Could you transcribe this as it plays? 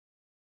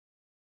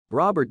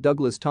Robert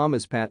Douglas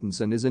Thomas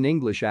Pattinson is an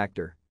English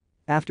actor.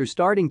 After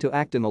starting to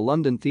act in a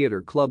London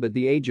theatre club at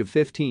the age of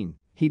 15,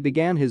 he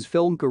began his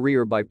film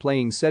career by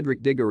playing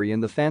Cedric Diggory in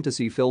the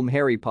fantasy film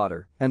Harry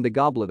Potter and the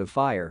Goblet of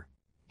Fire.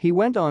 He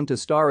went on to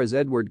star as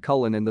Edward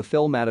Cullen in the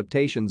film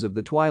adaptations of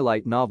the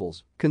Twilight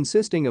novels,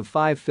 consisting of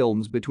 5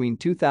 films between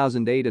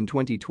 2008 and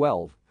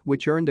 2012,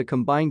 which earned a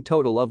combined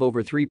total of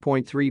over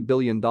 $3.3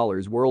 billion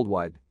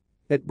worldwide.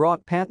 It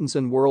brought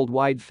Pattinson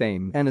worldwide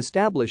fame and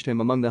established him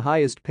among the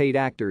highest-paid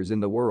actors in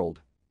the world.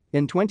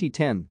 In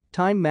 2010,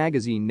 Time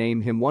magazine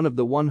named him one of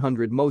the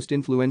 100 most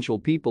influential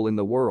people in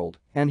the world,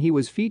 and he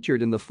was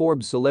featured in the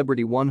Forbes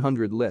Celebrity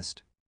 100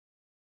 list.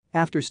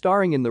 After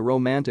starring in the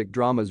romantic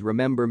dramas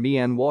Remember Me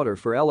and Water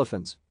for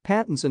Elephants,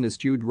 Pattinson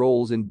eschewed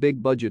roles in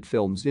big-budget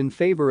films in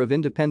favor of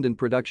independent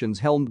productions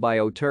helmed by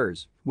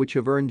auteurs, which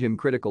have earned him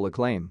critical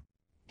acclaim.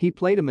 He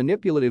played a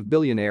manipulative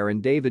billionaire in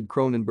David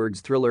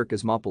Cronenberg's thriller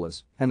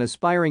Cosmopolis, an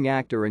aspiring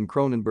actor in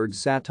Cronenberg's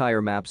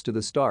satire Maps to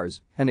the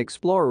Stars, an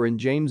explorer in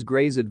James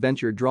Gray's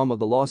adventure drama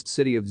The Lost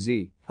City of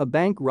Z, a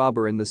bank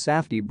robber in the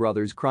Safdie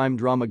brothers' crime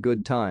drama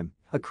Good Time,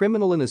 a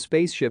criminal in a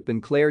spaceship in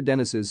Claire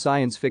Denis's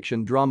science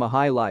fiction drama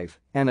High Life,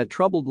 and a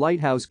troubled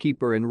lighthouse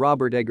keeper in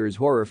Robert Eggers'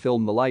 horror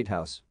film The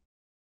Lighthouse.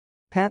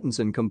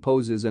 Pattinson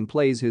composes and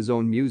plays his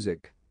own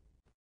music.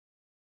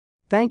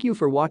 Thank you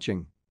for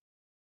watching.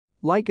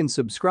 Like and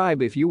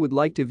subscribe if you would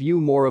like to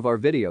view more of our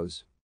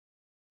videos.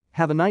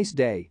 Have a nice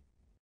day.